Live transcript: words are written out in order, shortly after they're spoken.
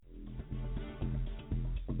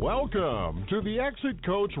Welcome to the Exit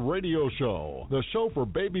Coach Radio Show, the show for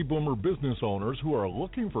baby boomer business owners who are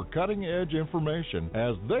looking for cutting-edge information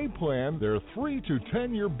as they plan their 3 to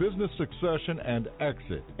 10-year business succession and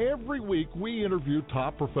exit. Every week, we interview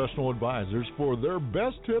top professional advisors for their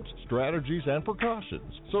best tips, strategies, and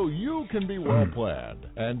precautions, so you can be well-planned.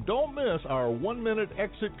 And don't miss our 1-minute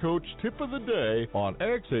Exit Coach tip of the day on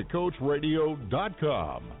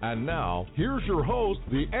ExitCoachRadio.com. And now, here's your host,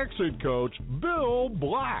 the Exit Coach, Bill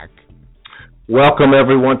Black. Welcome,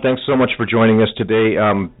 everyone. Thanks so much for joining us today.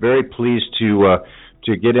 I'm very pleased to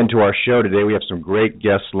get into our show today. We have some great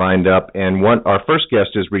guests lined up, and our first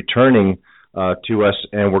guest is returning to us,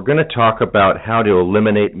 and we're going to talk about how to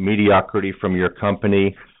eliminate mediocrity from your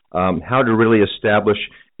company, how to really establish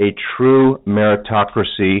a true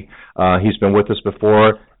meritocracy. He's been with us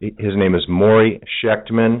before. His name is Maury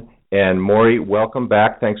Shechtman. And Maury, welcome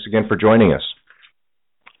back. Thanks again for joining us.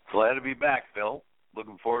 Glad to be back, Phil.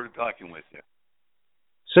 Looking forward to talking with you.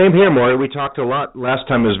 Same here, Maury. We talked a lot last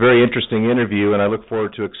time. It was a very interesting interview, and I look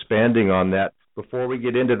forward to expanding on that. Before we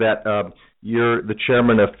get into that, you're the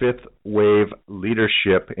chairman of Fifth Wave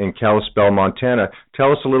Leadership in Kalispell, Montana.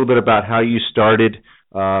 Tell us a little bit about how you started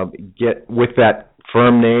with that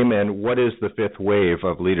firm name, and what is the Fifth Wave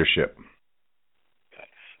of Leadership?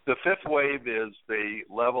 The Fifth Wave is the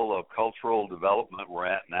level of cultural development we're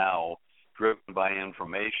at now, driven by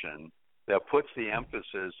information, that puts the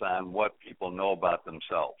emphasis on what people know about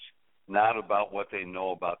themselves, not about what they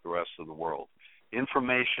know about the rest of the world.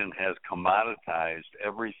 Information has commoditized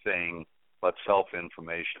everything but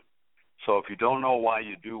self-information. So if you don't know why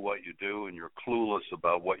you do what you do and you're clueless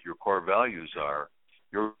about what your core values are,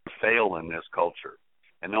 you're going to fail in this culture.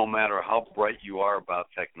 And no matter how bright you are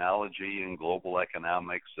about technology and global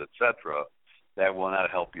economics, etc., that will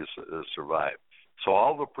not help you survive. So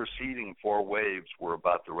all the preceding 4 waves were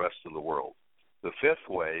about the rest of the world. The 5th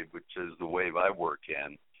wave, which is the wave I work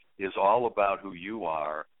in, is all about who you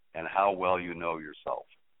are and how well you know yourself.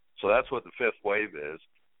 So that's what the 5th wave is.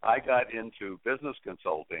 I got into business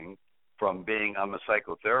consulting from I'm a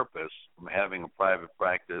psychotherapist, from having a private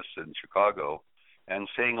practice in Chicago and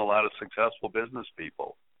seeing a lot of successful business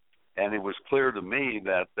people. And it was clear to me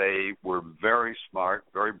that they were very smart,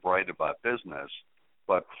 very bright about business,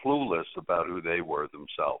 but clueless about who they were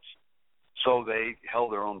themselves. So they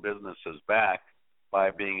held their own businesses back by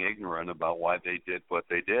being ignorant about why they did what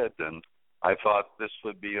they did. And I thought this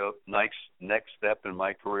would be a nice next step in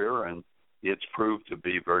my career, and it's proved to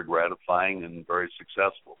be very gratifying and very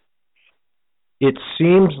successful. It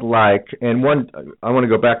seems like, and I want to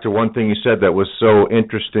go back to one thing you said that was so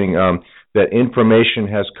interesting, that information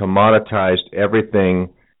has commoditized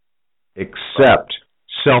everything except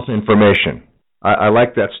self-information. I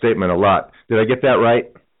like that statement a lot. Did I get that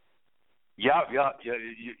right? Yeah, you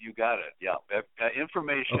got it. Yeah,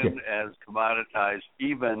 information has commoditized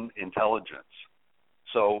even intelligence.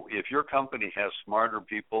 So if your company has smarter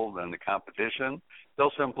people than the competition,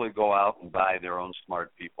 they'll simply go out and buy their own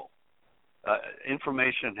smart people.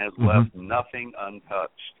 Information has left nothing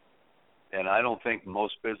untouched, and I don't think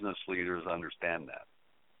most business leaders understand that.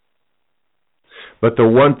 But the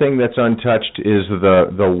one thing that's untouched is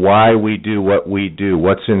the why we do what we do,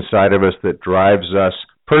 what's inside of us that drives us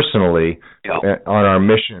personally on our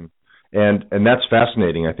mission. And that's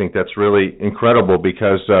fascinating. I think that's really incredible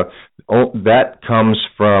because that comes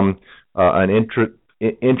from an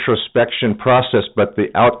introspection process, but the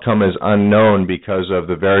outcome is unknown because of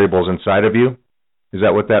the variables inside of you. Is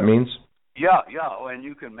that what that means? Yeah, and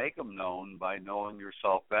you can make them known by knowing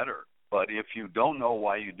yourself better. But if you don't know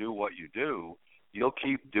why you do what you do, you'll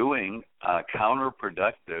keep doing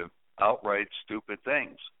counterproductive, outright stupid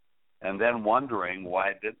things, and then wondering why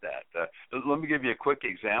I did that. Let me give you a quick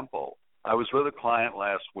example. I was with a client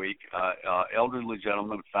last week, elderly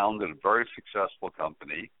gentleman, founded a very successful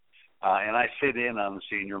company, and I sit in on the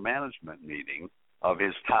senior management meeting of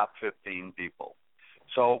his top 15 people.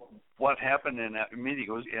 So what happened in that meeting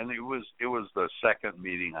was, and it was the second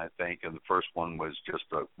meeting, I think, and the first one was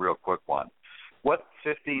just a real quick one. What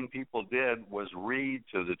 15 people did was read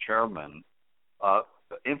to the chairman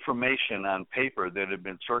information on paper that had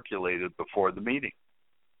been circulated before the meeting.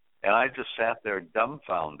 And I just sat there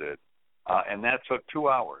dumbfounded, and that took 2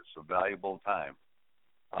 hours of valuable time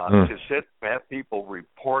to have people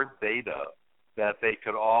report data that they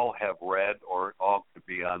could all have read or all could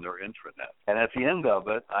be on their intranet. And at the end of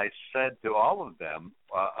it, I said to all of them,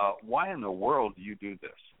 why in the world do you do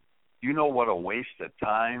this? You know what a waste of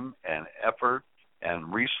time and effort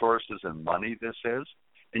and resources and money this is?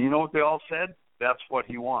 And you know what they all said? That's what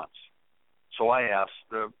he wants. So I asked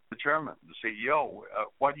the chairman, the CEO,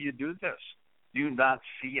 why do you do this? Do you not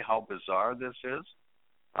see how bizarre this is?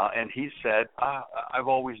 And he said, I've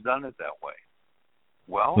always done it that way.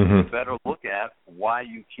 Well, Mm-hmm. you better look at why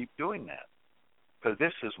you keep doing that, because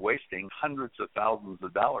this is wasting hundreds of thousands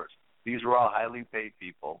of dollars. These are all highly paid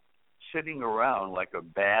people sitting around like a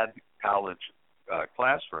bad college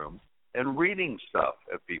classroom and reading stuff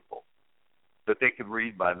at people that they could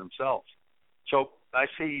read by themselves. So I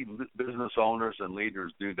see business owners and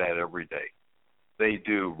leaders do that every day. They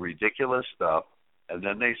do ridiculous stuff, and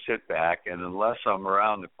then they sit back, and unless I'm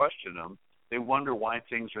around to question them, they wonder why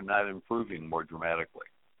things are not improving more dramatically.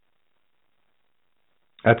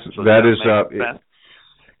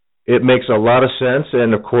 It makes a lot of sense,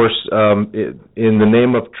 and of course, in the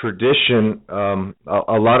name of tradition,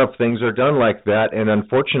 a lot of things are done like that. And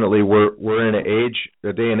unfortunately, we're in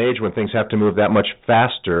a day and age when things have to move that much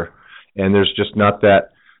faster, and there's just not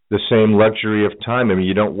the same luxury of time. I mean,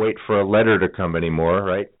 you don't wait for a letter to come anymore,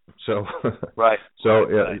 right? So, right. So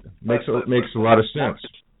it makes a lot of sense.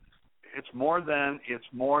 It's more than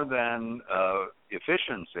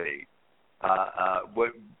efficiency.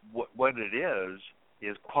 What it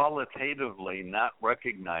is qualitatively not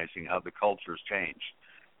recognizing how the culture's changed.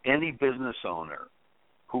 Any business owner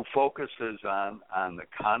who focuses on the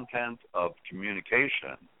content of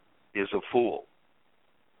communication is a fool,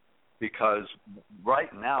 because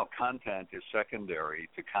right now content is secondary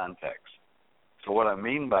to context. So what I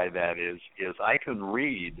mean by that is I can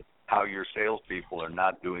read how your salespeople are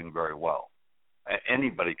not doing very well.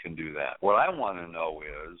 Anybody can do that. What I want to know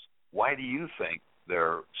is, why do you think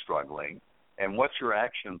they're struggling, and what's your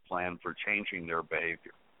action plan for changing their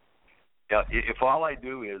behavior? Now, if all I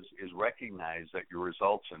do is recognize that your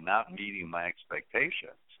results are not meeting my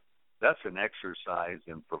expectations, that's an exercise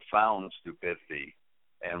in profound stupidity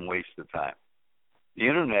and waste of time. The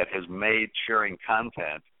Internet has made sharing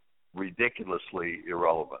content ridiculously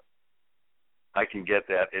irrelevant. I can get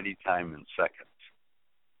that any time in seconds.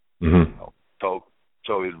 Mm-hmm.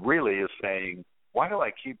 So it really is saying, why do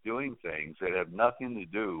I keep doing things that have nothing to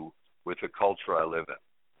do with the culture I live in?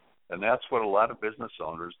 And that's what a lot of business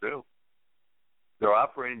owners do. They're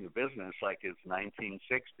operating the business like it's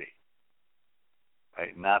 1960,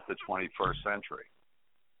 right? Not the 21st century.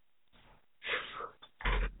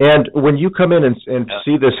 And when you come in and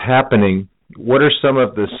see this happening, what are some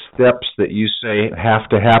of the steps that you say have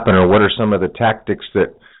to happen, or what are some of the tactics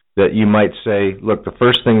that you might say, look, the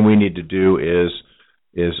first thing we need to do is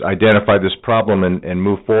identify this problem and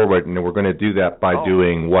move forward, and we're going to do that by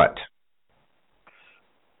doing what?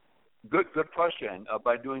 Good question.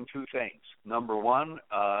 By doing two things. Number one,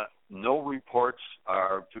 no reports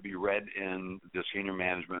are to be read in the senior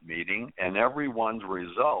management meeting, and everyone's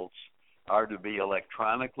results are to be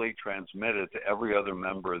electronically transmitted to every other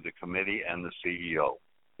member of the committee and the CEO.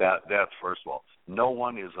 That's first of all. No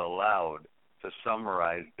one is allowed to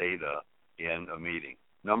summarize data in a meeting.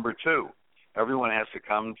 Number two, everyone has to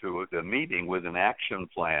come to the meeting with an action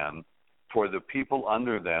plan for the people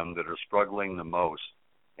under them that are struggling the most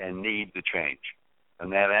and need to change.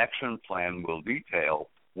 And that action plan will detail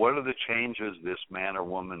what are the changes this man or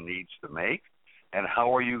woman needs to make, and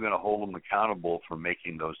how are you going to hold them accountable for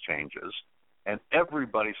making those changes. And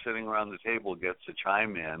everybody sitting around the table gets to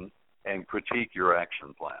chime in and critique your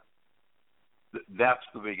action plan. That's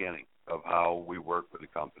the beginning of how we work with the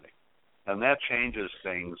company. And that changes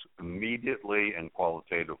things immediately and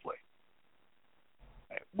qualitatively.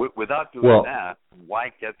 Without doing that,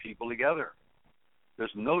 why get people together?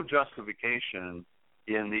 There's no justification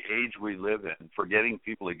in the age we live in for getting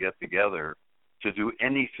people to get together to do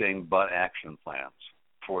anything but action plans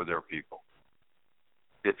for their people.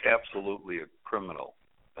 It's absolutely criminal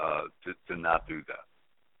to not do that.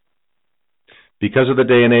 Because of the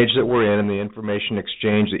day and age that we're in, and the information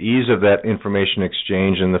exchange, the ease of that information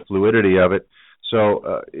exchange and the fluidity of it.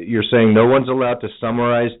 So you're saying no one's allowed to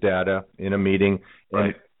summarize data in a meeting, and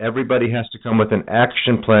right. Everybody has to come with an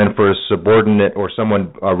action plan for a subordinate or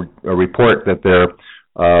someone, a report that they're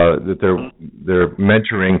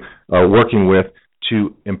mentoring, working with,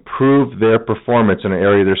 to improve their performance in an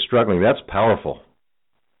area they're struggling. That's powerful.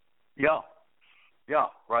 Yeah,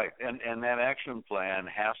 right. And that action plan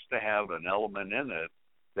has to have an element in it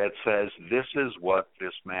that says this is what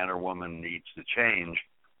this man or woman needs to change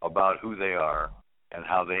about who they are and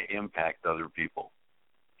how they impact other people.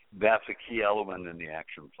 That's a key element in the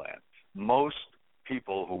action plan. Most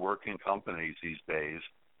people who work in companies these days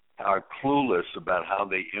are clueless about how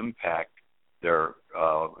they impact their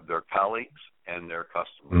colleagues and their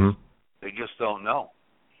customers. Mm-hmm. They just don't know.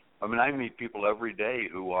 I mean, I meet people every day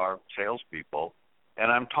who are salespeople,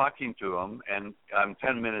 and I'm talking to them, and I'm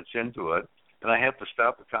 10 minutes into it, and I have to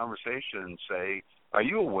stop the conversation and say, are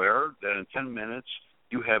you aware that in 10 minutes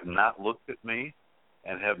you have not looked at me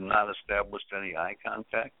and have not established any eye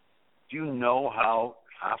contact, do you know how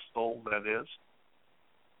hostile that is?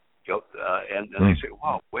 And they say,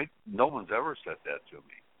 wow, wait, no one's ever said that to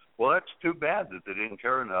me. Well, that's too bad that they didn't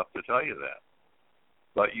care enough to tell you that.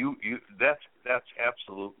 But that's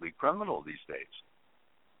absolutely criminal these days,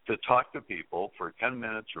 to talk to people for 10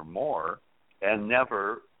 minutes or more and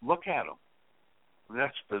never look at them.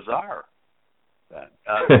 That's bizarre.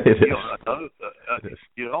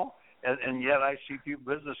 And yet I see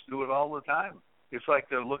people business do it all the time. It's like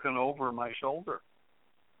they're looking over my shoulder.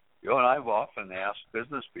 And I've often asked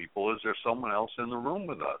business people, is there someone else in the room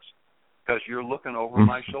with us? Because you're looking over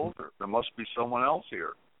my shoulder. There must be someone else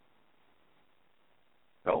here.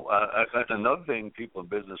 Another thing people in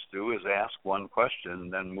business do is ask one question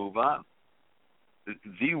and then move on.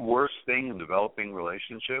 The worst thing in developing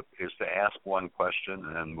relationship is to ask one question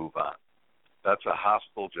and then move on. That's a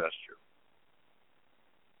hostile gesture.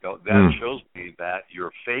 That shows me that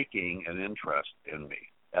you're faking an interest in me.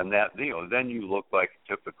 And that, then you look like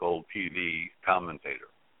a typical TV commentator,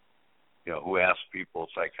 who asks people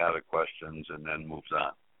psychotic questions and then moves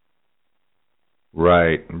on.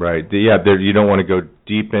 Right. You don't want to go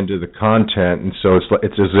deep into the content, and so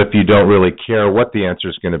it's as if you don't really care what the answer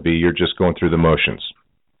is going to be. You're just going through the motions.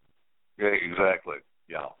 Yeah, exactly.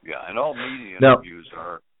 Yeah. And all media interviews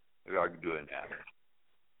are doing that.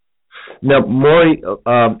 Now, Maury,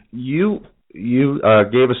 you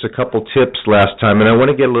gave us a couple tips last time, and I want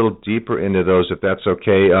to get a little deeper into those, if that's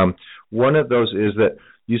okay. One of those is that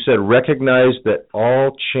you said recognize that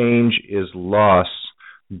all change is loss,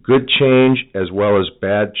 good change as well as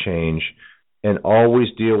bad change, and always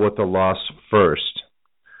deal with the loss first.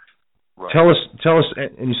 Right. Tell us.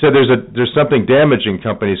 And you said there's something damaging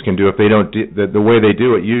companies can do if they don't. The way they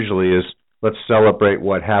do it usually is let's celebrate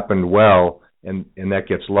what happened well, and that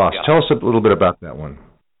gets lost. Yeah. Tell us a little bit about that one.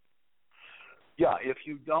 Yeah, if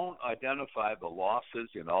you don't identify the losses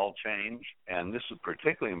in all change, and this is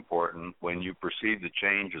particularly important when you perceive the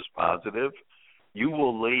change as positive, you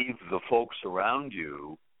will leave the folks around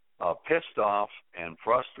you pissed off and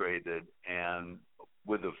frustrated and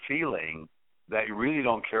with a feeling that you really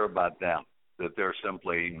don't care about them, that they're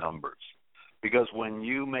simply numbers. Because when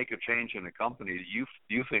you make a change in a company that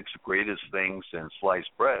you think is the greatest thing since sliced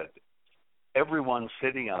bread, everyone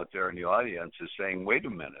sitting out there in the audience is saying, wait a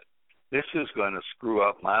minute, this is going to screw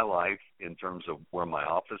up my life in terms of where my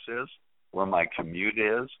office is, where my commute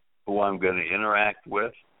is, who I'm going to interact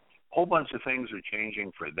with. A whole bunch of things are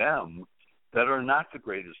changing for them that are not the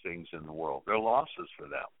greatest things in the world. They're losses for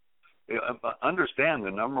them. Understand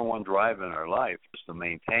the number one drive in our life is to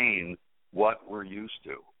maintain what we're used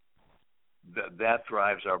to. That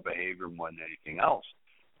drives our behavior more than anything else.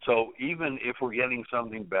 So even if we're getting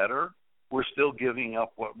something better, we're still giving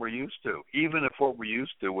up what we're used to, even if what we're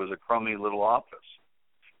used to was a crummy little office.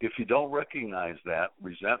 If you don't recognize that,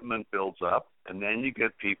 resentment builds up, and then you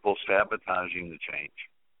get people sabotaging the change.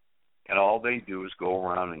 And all they do is go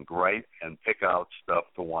around and gripe and pick out stuff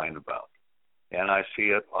to whine about. And I see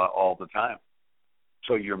it all the time.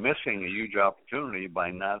 So you're missing a huge opportunity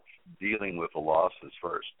by not dealing with the losses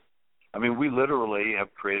first. I mean, we literally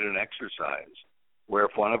have created an exercise where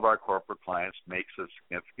if one of our corporate clients makes a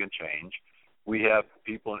significant change, we have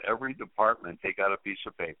people in every department take out a piece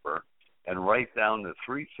of paper and write down the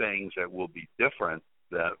 3 things that will be different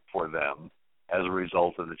for them as a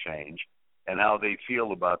result of the change and how they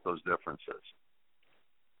feel about those differences.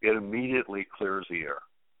 It immediately clears the air,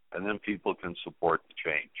 and then people can support the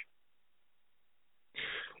change.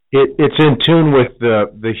 It's in tune with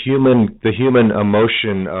the human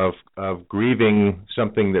emotion of grieving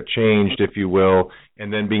something that changed, if you will,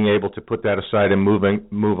 and then being able to put that aside and move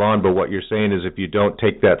on. But what you're saying is, if you don't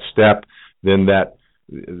take that step, then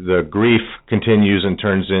the grief continues and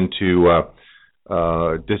turns into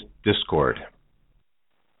discord.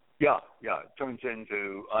 Yeah, it turns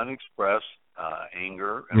into unexpressed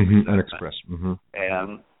anger and unexpressed,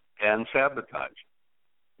 and sabotage.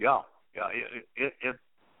 Yeah.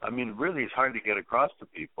 I mean, really, it's hard to get across to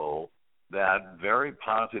people that very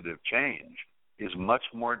positive change is much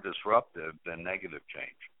more disruptive than negative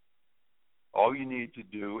change. All you need to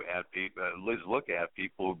do is look at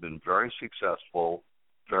people who've been very successful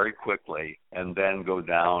very quickly and then go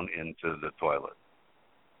down into the toilet.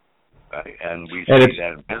 Right? And we see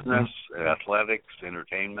that in business, athletics,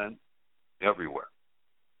 entertainment, everywhere.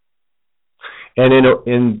 And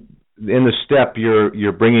in the step,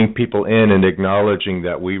 you're bringing people in and acknowledging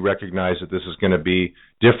that we recognize that this is going to be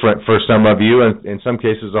different for some of you, and in some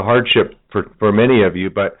cases a hardship for many of you,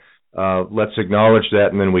 but let's acknowledge that,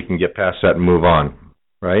 and then we can get past that and move on,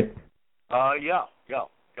 right? Yeah.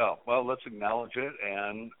 Oh, well, let's acknowledge it,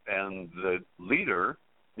 and the leader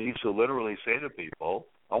needs to literally say to people,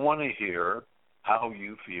 I want to hear how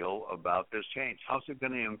you feel about this change. How's it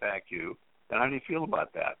going to impact you, and how do you feel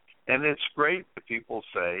about that? And it's great that people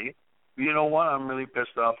say, you know what, I'm really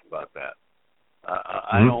pissed off about that.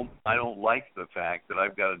 I don't like the fact that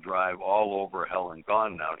I've got to drive all over hell and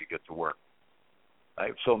gone now to get to work.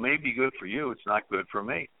 Right? So it may be good for you, it's not good for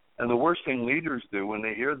me. And the worst thing leaders do when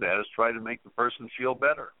they hear that is try to make the person feel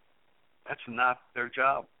better. That's not their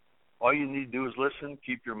job. All you need to do is listen,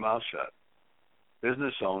 keep your mouth shut.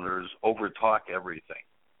 Business owners overtalk everything.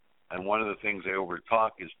 And one of the things they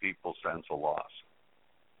overtalk is people's sense of loss.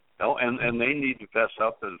 You know, and they need to fess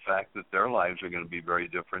up to the fact that their lives are going to be very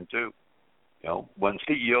different too. You know, when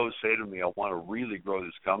CEOs say to me, I want to really grow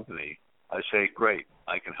this company, I say, great,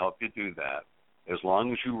 I can help you do that as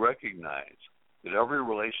long as you recognize that every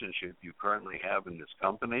relationship you currently have in this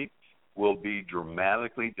company will be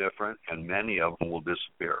dramatically different and many of them will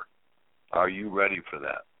disappear. Are you ready for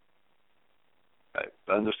that? Right.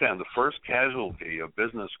 Understand, the first casualty of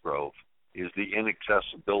business growth is the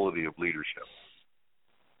inaccessibility of leadership.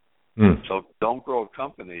 So don't grow a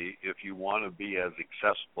company if you want to be as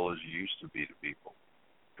accessible as you used to be to people,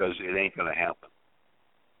 because it ain't going to happen.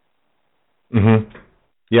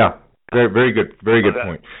 Yeah, very good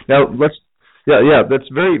point. Now that's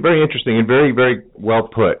very, very interesting and very, very well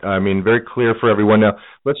put. I mean, very clear for everyone. Now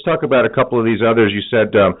let's talk about a couple of these others. You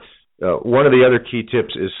said one of the other key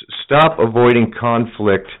tips is stop avoiding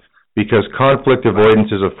conflict, because conflict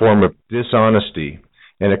avoidance is a form of dishonesty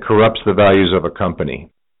and it corrupts the values of a company.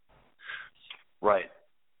 Right.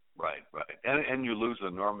 And you lose an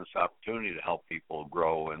enormous opportunity to help people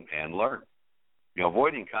grow and learn. You know,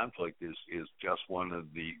 avoiding conflict is just one of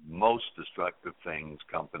the most destructive things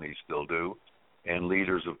companies still do and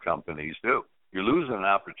leaders of companies do. You lose an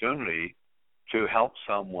opportunity to help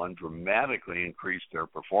someone dramatically increase their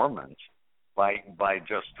performance by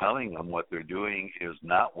just telling them what they're doing is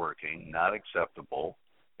not working, not acceptable,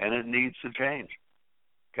 and it needs to change.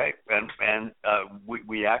 Okay, and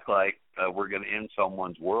we act like we're going to end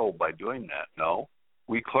someone's world by doing that. No,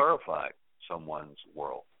 we clarify someone's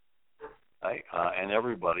world, right? And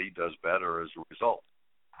everybody does better as a result.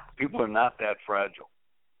 People are not that fragile.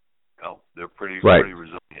 You know, they're pretty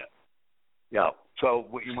resilient. Yeah. So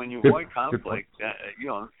when you avoid conflict,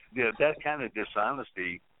 that kind of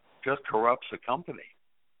dishonesty just corrupts the company.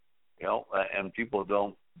 You know, and people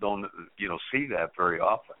don't see that very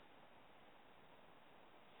often.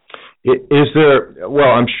 Is there? Well,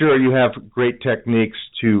 I'm sure you have great techniques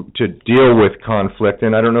to deal with conflict,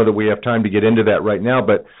 and I don't know that we have time to get into that right now.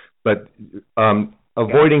 But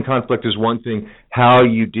avoiding conflict is one thing. How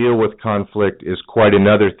you deal with conflict is quite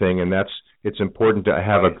another thing, and it's important to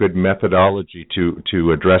have a good methodology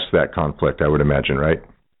to address that conflict, I would imagine, right?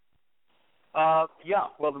 Yeah.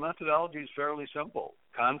 Well, the methodology is fairly simple.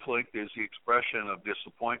 Conflict is the expression of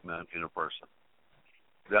disappointment in a person.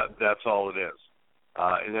 That's all it is.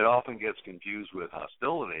 And it often gets confused with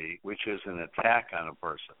hostility, which is an attack on a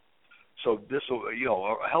person. So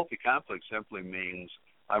a healthy conflict simply means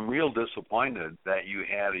I'm real disappointed that you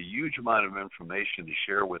had a huge amount of information to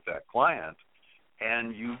share with that client,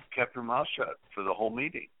 and you kept your mouth shut for the whole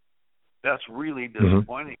meeting. That's really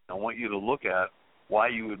disappointing. I want you to look at why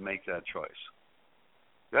you would make that choice.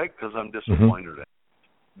 Okay? Because I'm disappointed in it.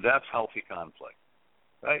 That's healthy conflict.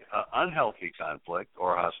 Right? Unhealthy conflict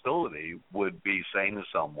or hostility would be saying to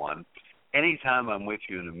someone, anytime I'm with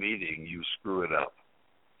you in a meeting, you screw it up.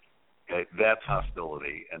 Okay? That's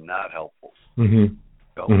hostility and not helpful.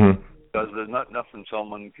 Because there's nothing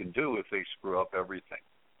someone can do if they screw up everything.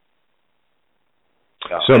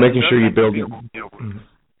 So making sure you build...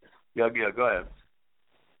 Yeah, go ahead.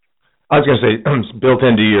 I was going to say, built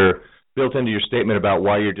into your statement about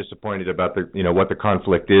why you're disappointed about what the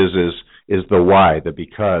conflict is the why, the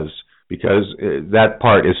because that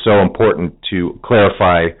part is so important to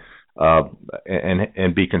clarify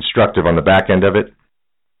and be constructive on the back end of it.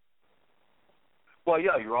 Well,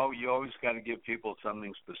 yeah, you always got to give people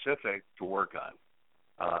something specific to work on,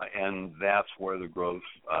 and that's where the growth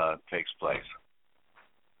takes place.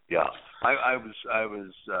 Yeah, I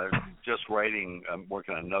was just writing. I'm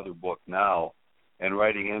working on another book now, and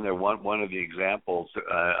writing in there one of the examples.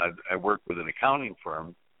 I worked with an accounting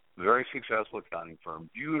firm, very successful accounting firm,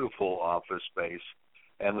 beautiful office space,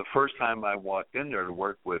 and the first time I walked in there to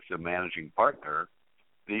work with the managing partner,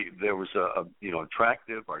 there was a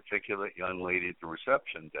attractive, articulate young lady at the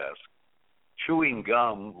reception desk, chewing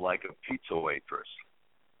gum like a pizza waitress.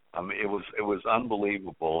 It was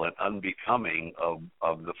unbelievable and unbecoming of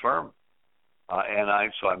the firm. So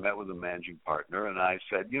I met with the managing partner, and I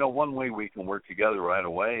said, one way we can work together right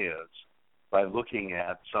away is by looking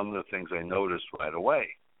at some of the things I noticed right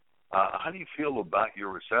away. How do you feel about your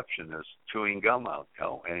receptionist chewing gum out?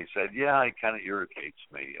 And he said, yeah, it kind of irritates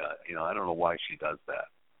me. I don't know why she does that.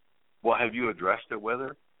 Well, have you addressed it with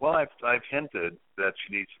her? Well, I've hinted that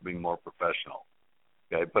she needs to be more professional.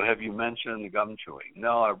 Okay, but have you mentioned the gum chewing?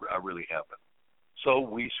 No, I really haven't. So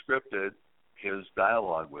we scripted his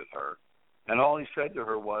dialogue with her, and all he said to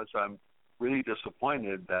her was, I'm really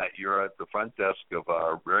disappointed that you're at the front desk of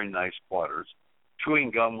our very nice quarters, chewing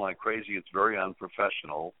gum like crazy. It's very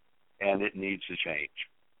unprofessional, and it needs to change.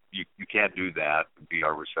 You can't do that and be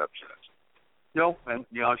our receptionist.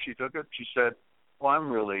 She took it. She said, well,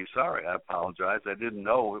 I'm really sorry. I apologize. I didn't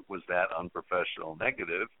know it was that unprofessional,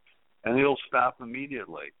 negative, and he'll stop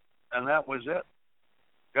immediately. And that was it.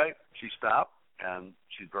 Okay? She stopped, and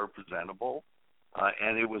she's very presentable.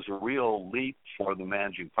 And it was a real leap for the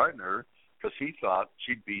managing partner because he thought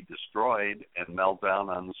she'd be destroyed and melt down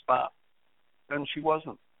on the spot. And she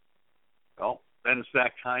wasn't. And it's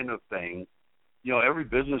that kind of thing. Every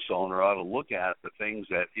business owner ought to look at the things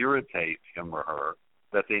that irritate him or her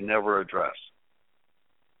that they never address.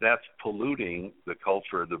 That's polluting the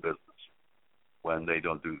culture of the business when they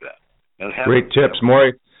don't do that. And great tips,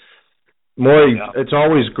 Maury. Maury, it's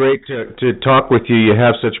always great to talk with you. You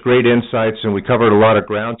have such great insights, and we covered a lot of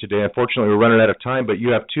ground today. Unfortunately, we're running out of time, but you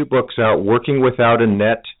have 2 books out, Working Without a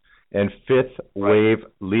Net and Fifth Wave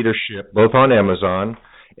Leadership, both on Amazon.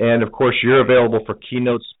 And, of course, you're available for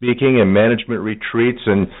keynote speaking and management retreats,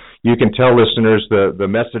 and you can tell listeners the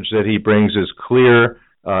message that he brings is clear,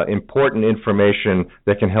 important information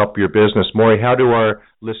that can help your business. Maury, how do our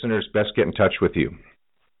listeners best get in touch with you?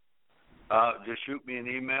 Just shoot me an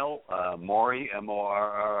email, Maury,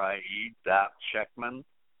 MORRIE .Shechtman,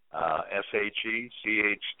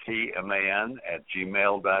 SHECHTMAN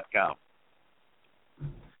 @gmail.com.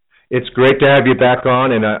 It's great to have you back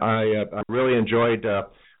on, and I really enjoyed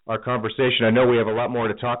our conversation. I know we have a lot more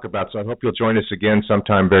to talk about, so I hope you'll join us again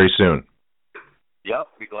sometime very soon. Yep,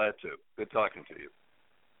 be glad to. Good talking to you.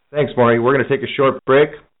 Thanks, Maury. We're going to take a short break.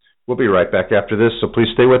 We'll be right back after this, so please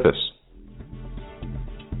stay with us.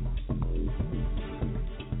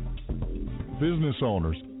 Business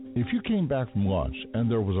owners, if you came back from lunch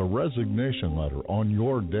and there was a resignation letter on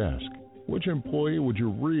your desk, which employee would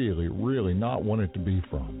you really, really not want it to be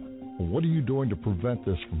from? What are you doing to prevent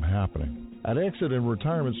this from happening? At Exit and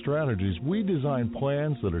Retirement Strategies, we design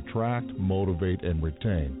plans that attract, motivate, and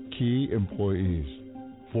retain key employees.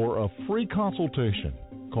 For a free consultation,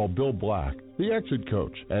 call Bill Black, the Exit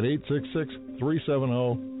Coach, at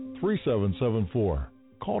 866-370-3774.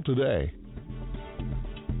 Call today.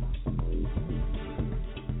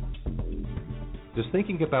 Does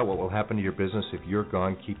thinking about what will happen to your business if you're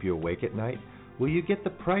gone keep you awake at night? Will you get the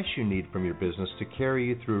price you need from your business to carry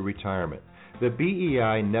you through retirement? The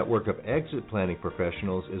BEI Network of Exit Planning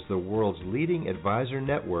Professionals is the world's leading advisor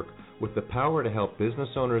network with the power to help business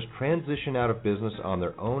owners transition out of business on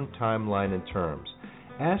their own timeline and terms.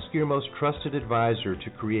 Ask your most trusted advisor to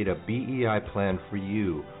create a BEI plan for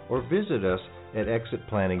you, or visit us at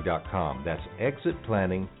exitplanning.com. That's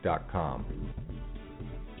exitplanning.com.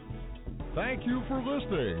 Thank you for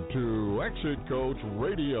listening to Exit Coach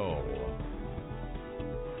Radio.